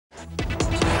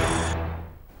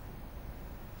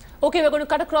Okay, we're going to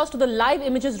cut across to the live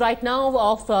images right now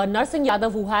of Narsingh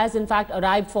Yadav, who has in fact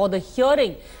arrived for the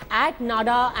hearing at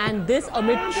NADA, and this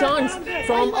amid chants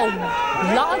from a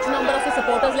large number of his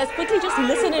supporters. Let's quickly just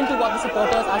listen into what the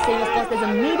supporters are saying. Of course, there's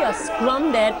a media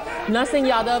scrum there. Narsingh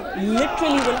Yadav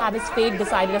literally will have his fate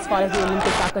decided as far as the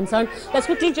Olympics are concerned. Let's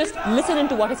quickly just listen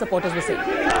into what his supporters were saying.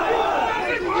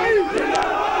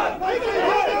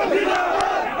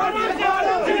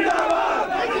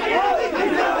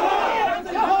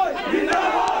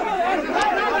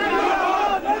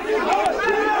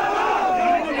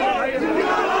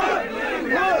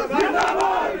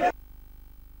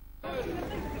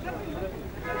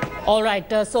 All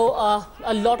right, so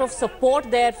a lot of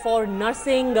support there for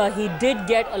Narsingh. He did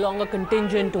get along a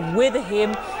contingent with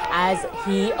him as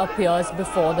he appears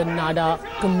before the NADA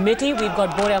committee. We've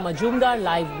got Boria Majumdar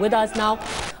live with us now.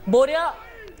 Boria,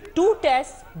 2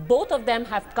 tests, both of them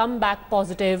have come back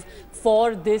positive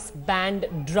for this banned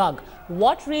drug.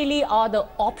 What really are the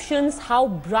options? How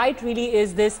bright really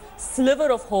is this sliver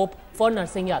of hope for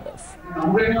Narsingh Yadav?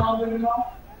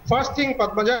 First thing,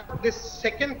 Padmaja, this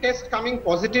second test coming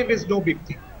positive is no big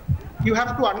thing. You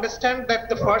have to understand that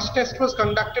the first test was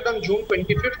conducted on June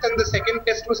 25th and the second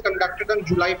test was conducted on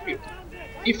July 5th.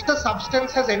 If the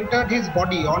substance has entered his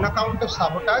body on account of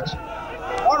sabotage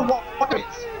or what it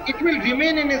is, it will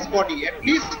remain in his body at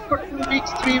least for 2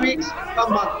 weeks, 3 weeks, a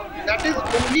month. That is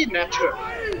only natural.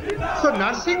 So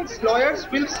Narsingh's lawyers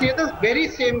will say the very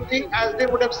same thing as they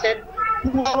would have said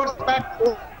 2 hours back,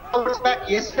 4 hours back,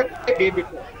 yesterday, day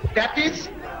before. That is,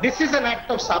 this is an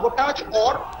act of sabotage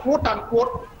or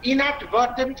quote-unquote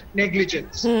inadvertent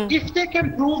negligence. If they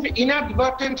can prove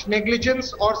inadvertent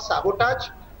negligence or sabotage,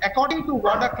 according to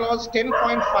WADA clause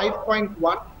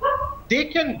 10.5.1, they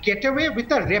can get away with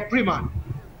a reprimand.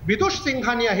 Vidush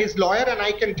Singhania, his lawyer, and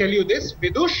I can tell you this,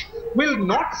 Vidush will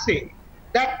not say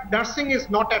that Narsingh is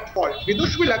not at fault.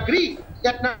 Vidush will agree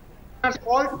that Narsingh is at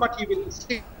fault, but he will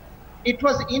say it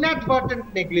was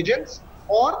inadvertent negligence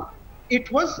or it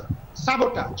was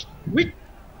sabotage, which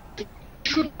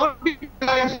should not be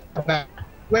ban,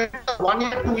 whether 1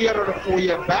 year, 2 year or a 4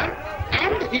 year ban,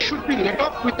 and he should be let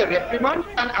off with a reprimand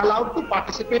and allowed to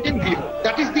participate in VIVO.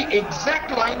 That is the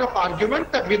exact line of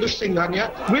argument that Vidush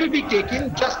Singhania will be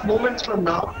taking just moments from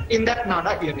now in that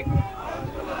NADA hearing.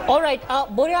 All right,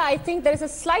 Boria, I think there is a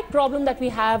slight problem that we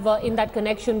have in that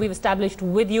connection we've established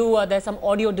with you. There's some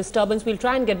audio disturbance. We'll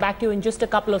try and get back to you in just a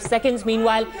couple of seconds.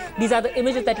 Meanwhile, these are the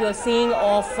images that you are seeing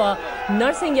of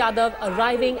Narsingh Yadav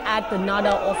arriving at the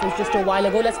NADA office just a while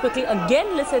ago. Let's quickly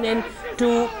again listen in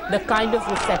to the kind of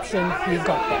reception he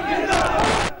got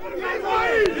there.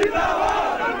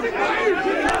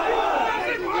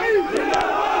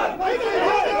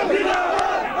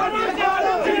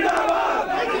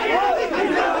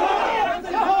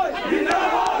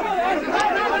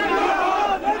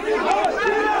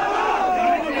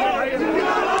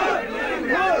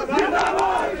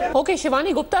 Okay,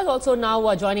 Shivani Gupta is also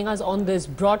now joining us on this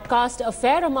broadcast. A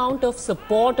fair amount of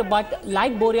support, but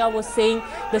like Boria was saying,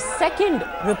 the second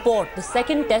report, the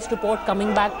second test report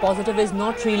coming back positive is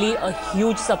not really a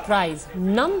huge surprise.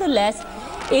 Nonetheless,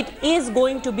 it is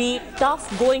going to be tough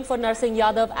going for Narsingh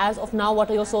Yadav as of now.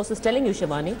 What are your sources telling you,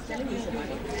 Shivani?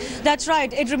 That's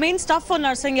right. It remains tough for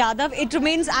Narsingh Yadav. It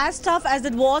remains as tough as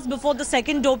it was before the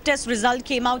second dope test result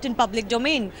came out in public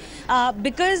domain.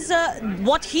 Because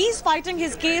what he's fighting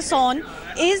his case on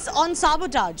is on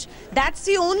sabotage. That's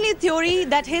the only theory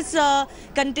that his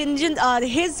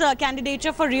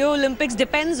candidature for Rio Olympics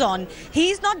depends on.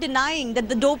 He's not denying that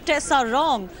the dope tests are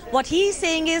wrong. What he's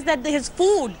saying is that his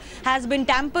food has been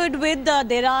tampered with.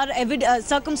 There are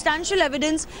circumstantial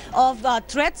evidence of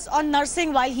threats on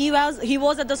Narsingh while he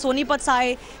was at the Sonipat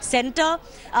Sai Center.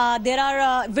 There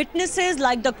are witnesses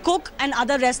like the cook and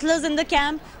other wrestlers in the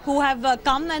camp who have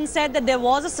come and said that there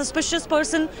was a suspicious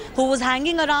person who was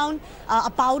hanging around. A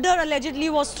powder allegedly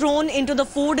was thrown into the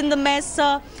food in the mess.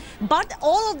 But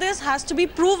all of this has to be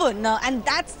proven, and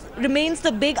that remains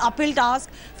the big uphill task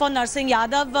for Narsingh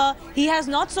Yadav. He has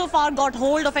not so far got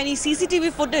hold of any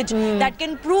CCTV footage that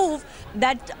can prove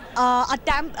that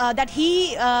that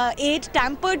he ate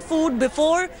tampered food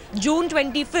before June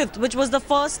 25th, which was the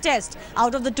first test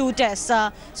out of the 2 tests.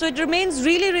 So it remains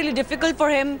really, really difficult for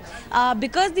him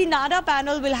because the NADA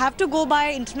panel will have to go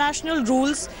by international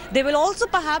rules. They will also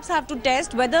perhaps have to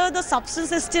test whether the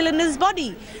substance is still in his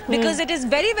body, because it is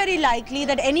very, very very likely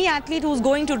that any athlete who's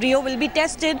going to Rio will be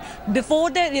tested before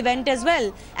the event as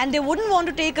well. And they wouldn't want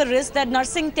to take a risk that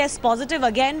Narsingh tests positive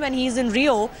again when he's in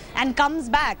Rio and comes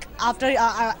back after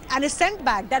and is sent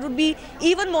back. That would be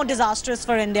even more disastrous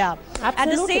for India. Absolutely. At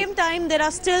the same time, there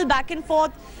are still back and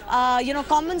forth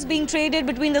comments being traded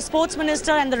between the Sports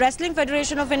Minister and the Wrestling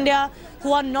Federation of India,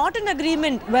 who are not in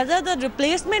agreement whether the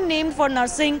replacement named for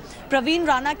Narsingh, Praveen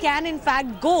Rana, can in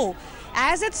fact go.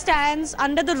 As it stands,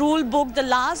 under the rule book, the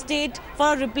last date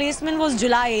for a replacement was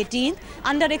July 18th.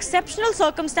 Under exceptional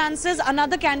circumstances,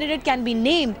 another candidate can be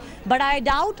named. But I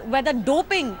doubt whether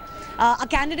doping, a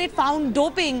candidate found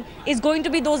doping, is going to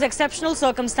be those exceptional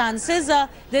circumstances.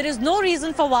 There is no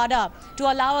reason for WADA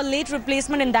to allow a late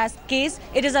replacement in that case.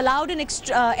 It is allowed in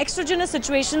extragenous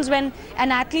situations when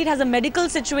an athlete has a medical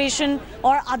situation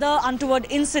or other untoward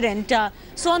incident.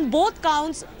 So on both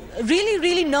counts,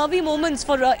 really nervy moments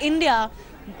for India.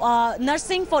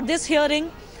 Narsingh, for this hearing,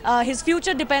 his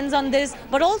future depends on this,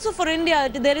 but also for India,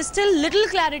 there is still little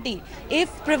clarity if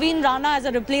Praveen Rana as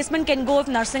a replacement can go if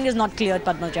Narsingh is not cleared,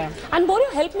 Padmaja. And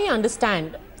Borya, help me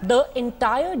understand, the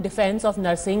entire defense of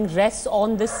Narsingh rests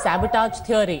on this sabotage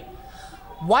theory.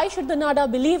 Why should the NADA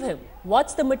believe him?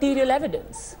 What's the material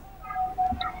evidence?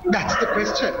 That's the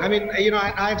question. I mean,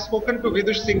 I've spoken to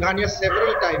Vidush Singhania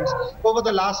several times over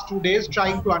the last 2 days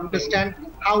trying to understand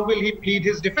how will he plead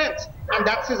his defense. And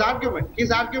that's his argument. His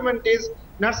argument is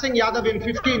Narsingh Yadav in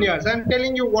 15 years. I'm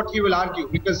telling you what he will argue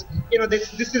because,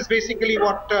 this is basically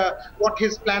what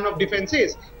his plan of defense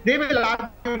is. They will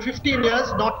argue in 15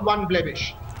 years, not one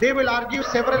blemish. They will argue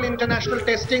several international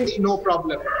testings, no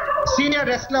problem. Senior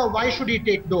wrestler, why should he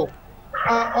take dope?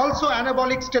 Also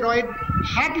anabolic steroid,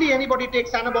 hardly anybody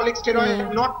takes anabolic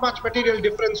steroid, not much material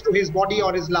difference to his body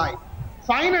or his life.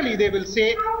 Finally, they will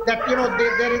say that,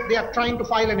 they are trying to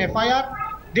file an FIR.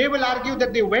 They will argue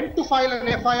that they went to file an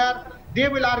FIR. They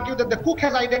will argue that the cook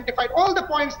has identified all the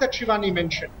points that Shivani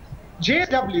mentioned.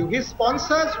 JSW, his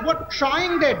sponsors, were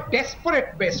trying their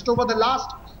desperate best over the last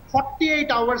 48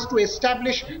 hours to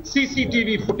establish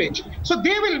CCTV footage. So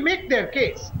they will make their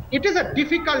case. It is a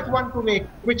difficult one to make,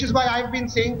 which is why I've been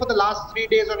saying for the last 3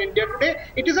 days on India Today,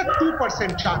 it is a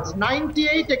 2% chance.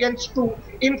 98 against 2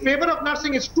 in favor of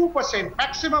Narsingh is 2%,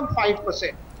 maximum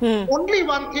 5%. Only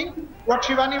one thing, what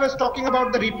Shivani was talking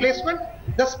about, the replacement,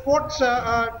 the Sports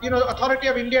Authority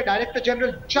of India Director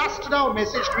General just now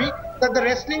messaged me that the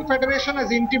Wrestling Federation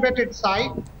has intimated Sai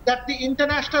that the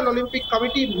International Olympic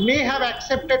Committee may have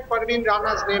accepted Praveen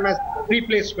Rana's name as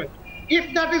replacement.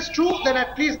 If that is true, then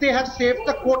at least they have saved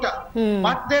the quota.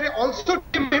 But there also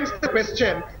remains the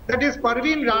question that is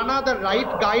Praveen Rana the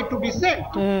right guy to be sent?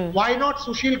 Why not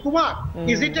Sushil Kumar?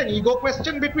 Is it an ego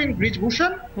question between Brij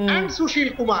Bhushan and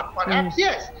Sushil Kumar? Perhaps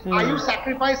yes. Are you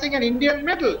sacrificing an Indian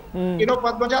medal?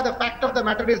 Padmaja, the fact of the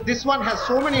matter is this one has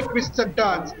so many twists and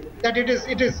turns that it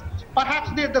is perhaps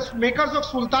the makers of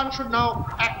Sultan should now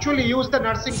actually use the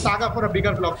Narsingh saga for a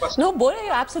bigger blockbuster. No, Borya,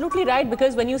 you're absolutely right,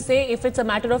 because when you say if it's a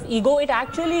matter of ego, it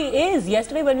actually is.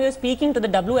 Yesterday when we were speaking to the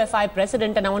WFI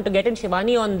president, and I want to get in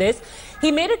Shivani on this,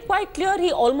 he made it quite clear,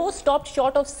 he almost stopped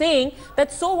short of saying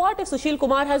that so what if Sushil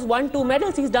Kumar has won 2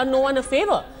 medals, he's done no one a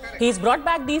favor. He's brought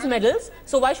back these medals,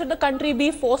 so why should the country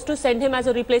be forced to send him as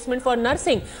a replacement for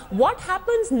Narsingh? What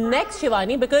happens next,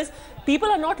 Shivani? Because people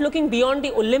are not looking beyond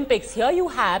the Olympics. Here you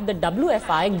have the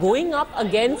WFI going up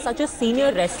against such a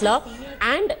senior wrestler,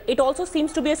 and it also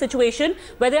seems to be a situation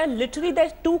where there are literally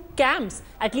 2 camps,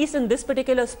 at least in this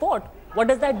particular sport. What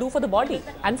does that do for the body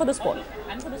and for the sport?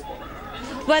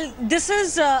 Well, this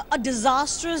is a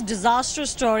disastrous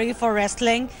story for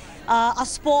wrestling. A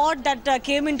sport that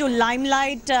came into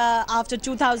limelight after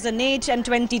 2008 and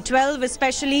 2012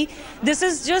 especially. This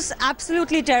is just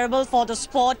absolutely terrible for the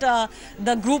sport,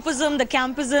 the groupism, the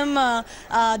campism,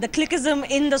 the cliquism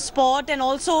in the sport, and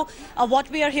also what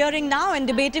we are hearing now and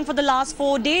debating for the last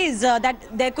 4 days, that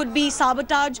there could be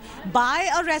sabotage by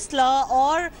a wrestler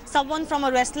or someone from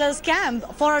a wrestler's camp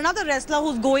for another wrestler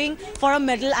who's going for a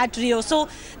medal at Rio. So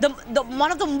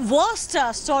one of the worst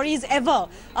stories ever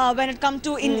when it comes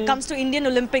to Indian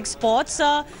Olympic sports.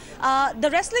 The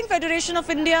Wrestling Federation of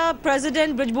India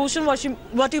President Brij Bhushan,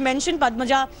 what you mentioned,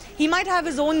 Padmaja, he might have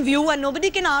his own view, and nobody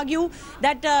can argue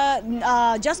that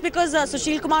just because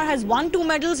Sushil Kumar has won 2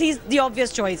 medals, he's the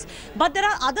obvious choice. But there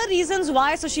are other reasons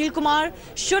why Sushil Kumar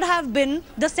should have been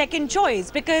the second choice,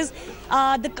 because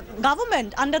the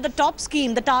government under the top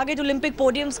scheme, the Target Olympic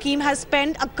Podium scheme, has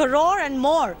spent 1 crore and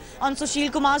more on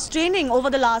Sushil Kumar's training over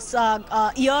the last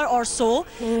year or so.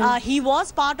 He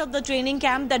was part of the training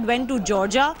camp that went to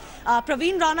Georgia.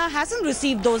 Praveen Rana hasn't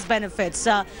received those benefits.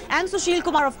 And Sushil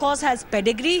Kumar, of course, has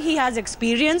pedigree. He has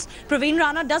experience. Praveen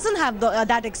Rana doesn't have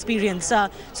that experience.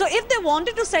 So if they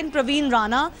wanted to send Praveen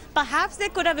Rana, perhaps they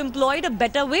could have employed a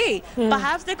better way.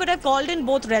 Perhaps they could have called in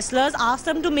both wrestlers, asked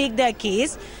them to make their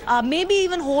case, maybe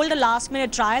even hold a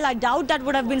last-minute trial. I doubt that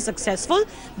would have been successful,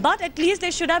 but at least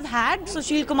they should have had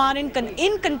Sushil Kumar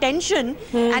in contention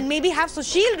and maybe have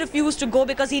Sushil refuse to go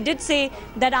because he did say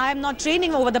that I am not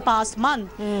training over the past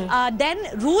month. Then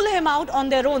rule him out on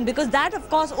their own, because that, of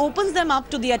course, opens them up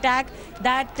to the attack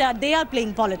that they are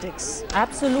playing politics.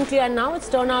 Absolutely, and now it's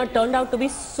turned out to be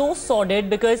so sordid,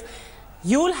 because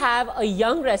you'll have a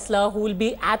young wrestler who will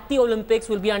be at the Olympics,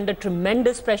 will be under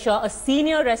tremendous pressure, a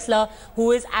senior wrestler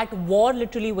who is at war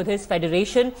literally with his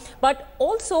federation. But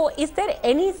also, is there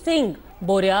anything,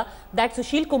 Boria, that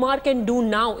Sushil Kumar can do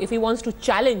now if he wants to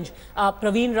challenge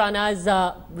Praveen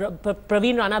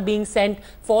Rana being sent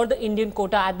for the Indian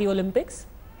quota at the Olympics?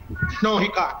 No, he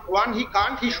can't. One, he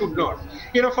can't, he should not.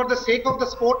 You know, for the sake of the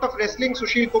sport of wrestling,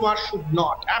 Sushil Kumar should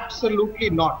not. Absolutely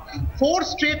not. 4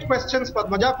 straight questions,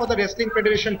 Padmaja, for the Wrestling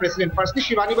Federation president. Firstly,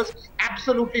 Shivani was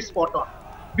absolutely spot on.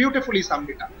 Beautifully summed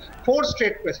it up. 4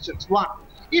 straight questions. 1.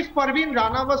 If Praveen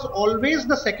Rana was always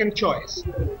the second choice,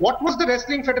 what was the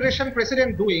Wrestling Federation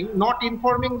president doing, not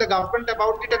informing the government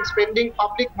about it and spending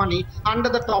public money under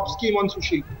the top scheme on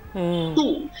Sushil?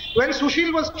 2. When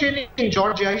Sushil was training in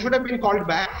Georgia, he should have been called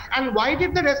back. And why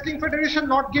did the Wrestling Federation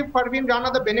not give Praveen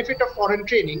Rana the benefit of foreign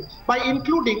training by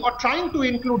including or trying to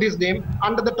include his name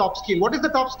under the top scheme? What is the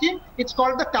top scheme? It's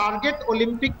called the Target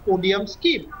Olympic Podium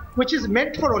Scheme, which is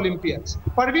meant for Olympians.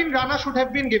 Praveen Rana should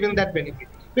have been given that benefit,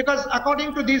 because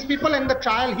according to these people, in the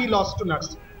trial, he lost to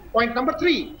Narsingh. Point number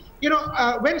 3, you know,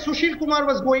 when Sushil Kumar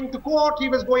was going to court, he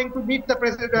was going to meet the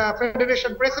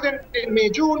federation president in May,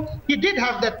 June. He did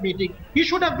have that meeting. He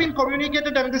should have been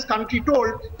communicated and this country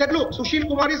told that, look, Sushil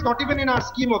Kumar is not even in our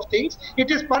scheme of things.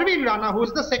 It is Praveen Rana who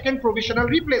is the second provisional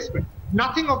replacement.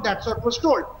 Nothing of that sort was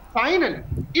told. Finally,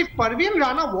 if Praveen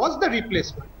Rana was the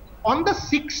replacement, on the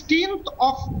 16th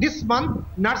of this month,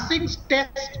 Narsingh's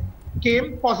test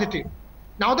came positive.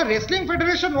 Now, the Wrestling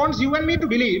Federation wants you and me to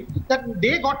believe that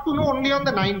they got to know only on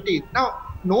the 19th.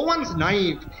 Now, no one's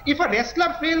naive. If a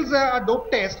wrestler fails a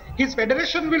dope test, his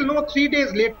federation will know 3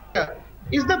 days later.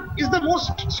 Is the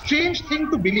most strange thing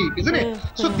to believe, isn't it?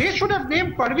 So they should have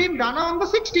named Praveen Rana on the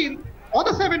 16th or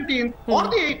the 17th or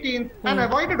the 18th and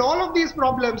avoided all of these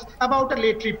problems about a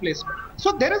late replacement.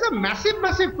 So there is a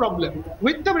massive problem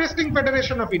with the Wrestling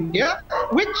Federation of India,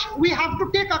 which we have to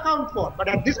take account for. But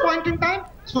at this point in time,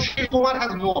 Sushil Kumar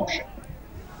has no option.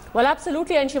 Well,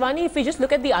 absolutely. And Shivani, if we just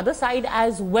look at the other side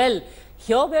as well,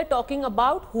 here we're talking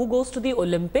about who goes to the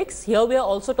Olympics. Here we're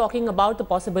also talking about the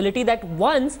possibility that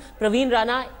once Praveen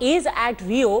Rana is at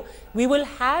Rio, we will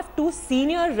have 2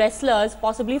 senior wrestlers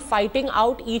possibly fighting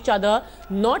out each other,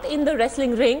 not in the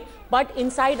wrestling ring, but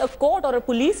inside a court or a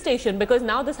police station, because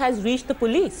now this has reached the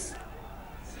police.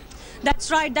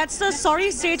 That's right. That's the sorry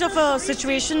state of a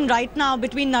situation right now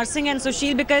between Narsingh and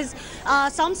Sushil, because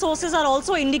some sources are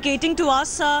also indicating to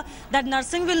us that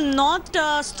Narsingh will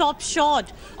not stop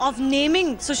short of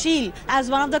naming Sushil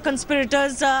as one of the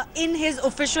conspirators in his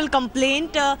official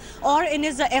complaint or in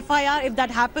his FIR if that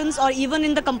happens, or even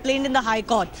in the complaint in the High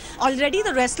Court. Already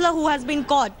the wrestler who has been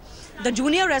caught, the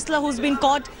junior wrestler who's been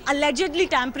caught allegedly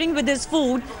tampering with his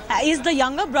food, is the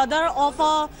younger brother of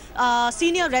a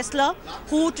senior wrestler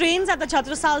who trains at the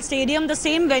Chhatrasal Stadium, the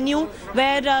same venue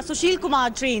where Sushil Kumar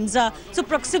trains. So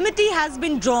proximity has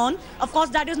been drawn. Of course,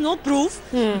 that is no proof,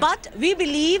 but we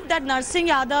believe that Narsingh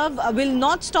Yadav will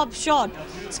not stop short,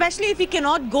 especially if he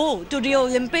cannot go to Rio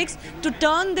Olympics, to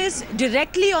turn this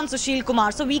directly on Sushil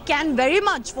Kumar. So we can very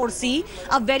much foresee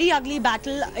a very ugly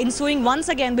battle ensuing once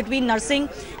again between Narsingh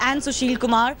and Sushil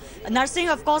Kumar.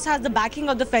 Narsingh, of course, has the backing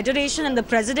of the federation and the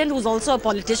president, who's also a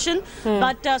politician.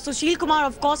 But Sushil Kumar,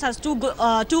 of course, has two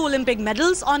Olympic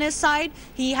medals on his side.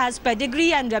 He has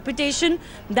pedigree and reputation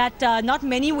that not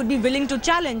many would be willing to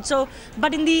challenge. So,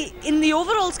 but in the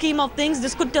overall scheme of things,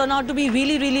 this could turn out to be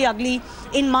really, really ugly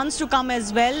in months to come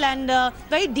as well, and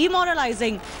very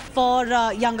demoralizing for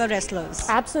younger wrestlers.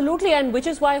 Absolutely, and which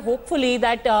is why hopefully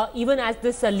that even as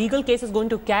this legal case is going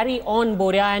to carry on,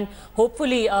 Boria, and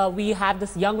hopefully we have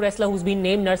this young wrestler who's been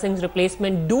named Narsingh's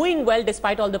replacement doing well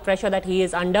despite all the pressure that he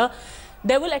is under,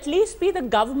 there will at least be the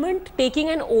government taking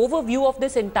an overview of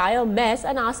this entire mess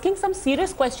and asking some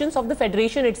serious questions of the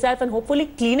federation itself, and hopefully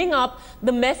cleaning up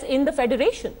the mess in the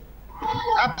federation.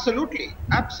 Absolutely,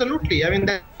 absolutely. I mean,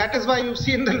 that is why you've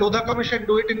seen the Lodha Commission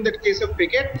do it in the case of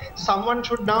cricket. Someone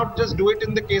should now just do it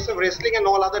in the case of wrestling and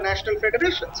all other national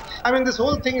federations. I mean, this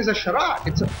whole thing is a charade.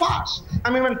 It's a farce.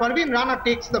 I mean, when Parveen Rana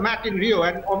takes the mat in Rio,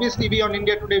 and obviously we on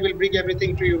India Today will bring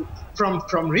everything to you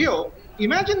from Rio,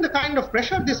 imagine the kind of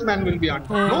pressure this man will be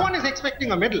under. No one is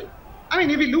expecting a medal. I mean,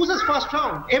 if he loses first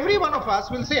round, every one of us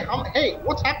will say, hey,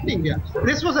 what's happening here?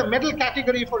 This was a medal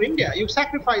category for India. You've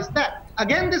sacrificed that.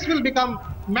 Again, this will become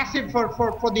massive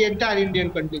for the entire Indian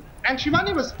contingent. And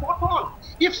Shivani was spot on.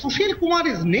 If Sushil Kumar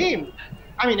is named,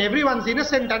 I mean, everyone's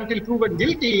innocent until proven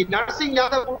guilty. Narsingh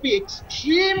Yadav would be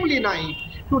extremely naive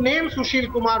to name Sushil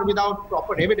Kumar without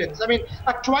proper evidence. I mean,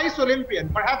 a twice Olympian,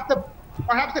 perhaps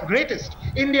the greatest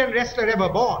Indian wrestler ever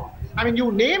born. I mean,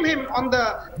 you name him on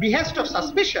the behest of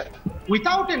suspicion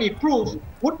without any proof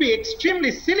would be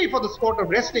extremely silly for the sport of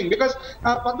wrestling, because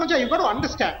Padmaja, you've got to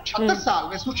understand, Chhattisgarh,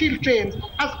 where Sushil trains,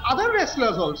 has other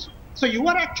wrestlers also. So you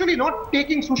are actually not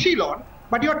taking Sushil on,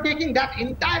 but you're taking that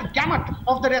entire gamut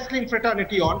of the wrestling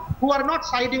fraternity on, who are not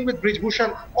siding with Brij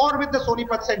Bhushan or with the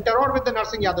Sonipat Center or with the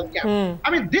Narsingh Yadav camp.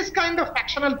 I mean, this kind of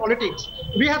factional politics,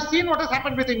 we have seen what has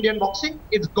happened with Indian boxing.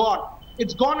 It's gone.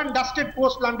 It's gone and dusted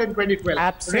post-London 2012.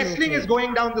 Absolutely. Wrestling is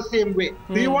going down the same way.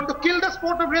 Do you want to kill the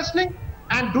sport of wrestling?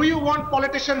 And do you want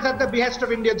politicians at the behest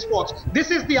of Indian sports?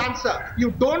 This is the answer. You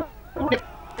don't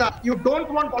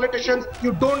want politicians,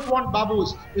 you don't want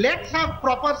babus. Let's have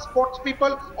proper sports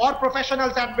people or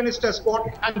professionals administer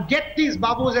sport and get these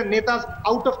babus and netas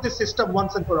out of this system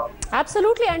once and for all.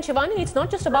 Absolutely. And Shivani, it's not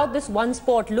just about this one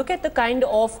sport. Look at the kind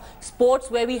of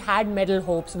sports where we had medal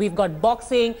hopes. We've got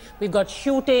boxing, we've got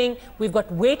shooting, we've got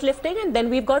weightlifting, and then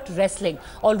we've got wrestling.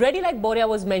 Already, like Boria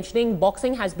was mentioning,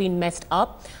 boxing has been messed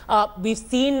up. We've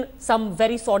seen some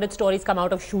very sordid stories come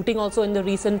out of shooting also in the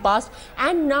recent past.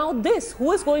 And now this,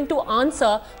 who is going to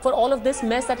answer for all of this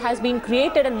mess that has been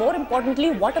created? And more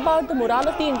importantly, what about the morale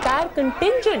of the entire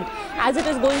contingent as it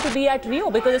is going to be at Rio?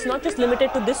 Because it's not just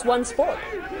limited to this one sport.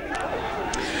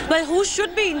 Well, who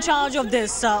should be in charge of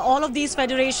this? All of these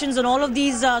federations and all of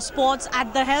these sports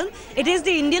at the helm? It is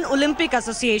the Indian Olympic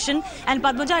Association. And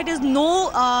Padmaja, it is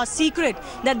no secret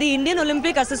that the Indian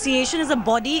Olympic Association is a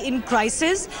body in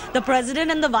crisis. The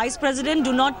president and the vice president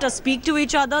do not speak to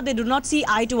each other. They do not see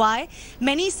eye to eye.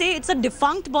 Many say it's a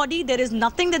defunct body. There is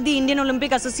nothing that the Indian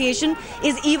Olympic Association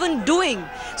is even doing.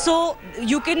 So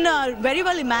you can very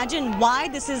well imagine why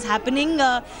this is happening.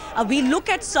 We look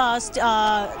at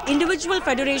individual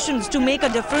federations to make a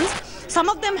difference. Some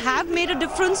of them have made a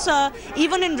difference.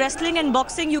 Even in wrestling and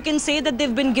boxing, you can say that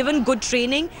they've been given good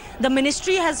training. The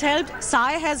ministry has helped.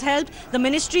 SAI has helped. The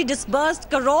ministry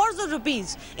disbursed crores of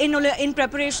rupees in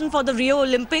preparation for the Rio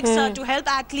Olympics to help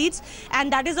athletes.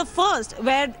 And that is a first,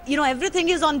 where, you know, everything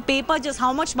is on paper, just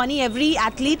how much money every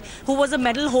athlete who was a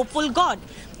medal hopeful got.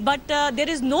 But there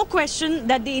is no question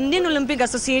that the Indian Olympic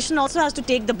Association also has to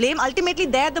take the blame. Ultimately,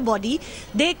 they're the body.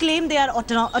 They claim they are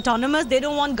autonomous. They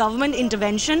don't want government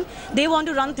intervention. They want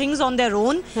to run things on their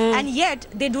own. And yet,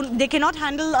 they cannot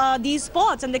handle these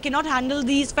sports, and they cannot handle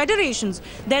these federations.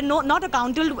 They're not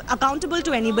accountable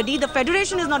to anybody. The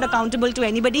federation is not accountable to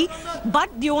anybody. But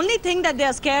the only thing that they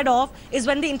are scared of is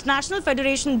when the international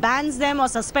federation bans them or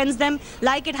suspends them,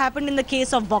 like it happened in the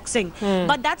case of boxing.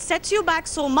 But that sets you back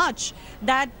so much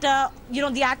that you know,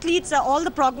 the athletes, all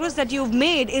the progress that you've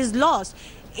made is lost.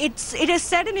 It is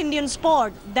said in Indian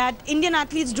sport that Indian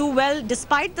athletes do well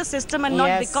despite the system and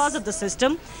not because of the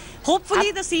system.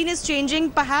 Hopefully the scene is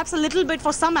changing, perhaps a little bit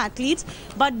for some athletes,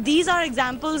 but these are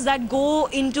examples that go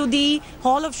into the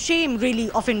hall of shame,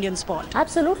 really, of Indian sport.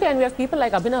 Absolutely, and we have people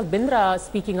like Abhinav Bindra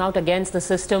speaking out against the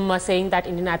system, saying that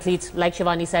Indian athletes, like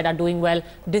Shivani said, are doing well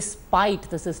despite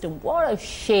the system. What a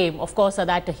shame. Of course,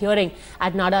 that hearing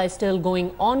at NADA is still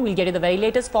going on. We'll get you the very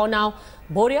latest. For now,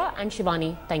 Boria and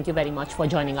Shivani, thank you very much for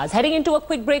joining us. Heading into a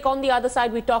quick break. On the other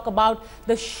side, we talk about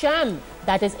the sham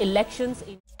that is elections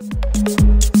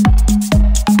in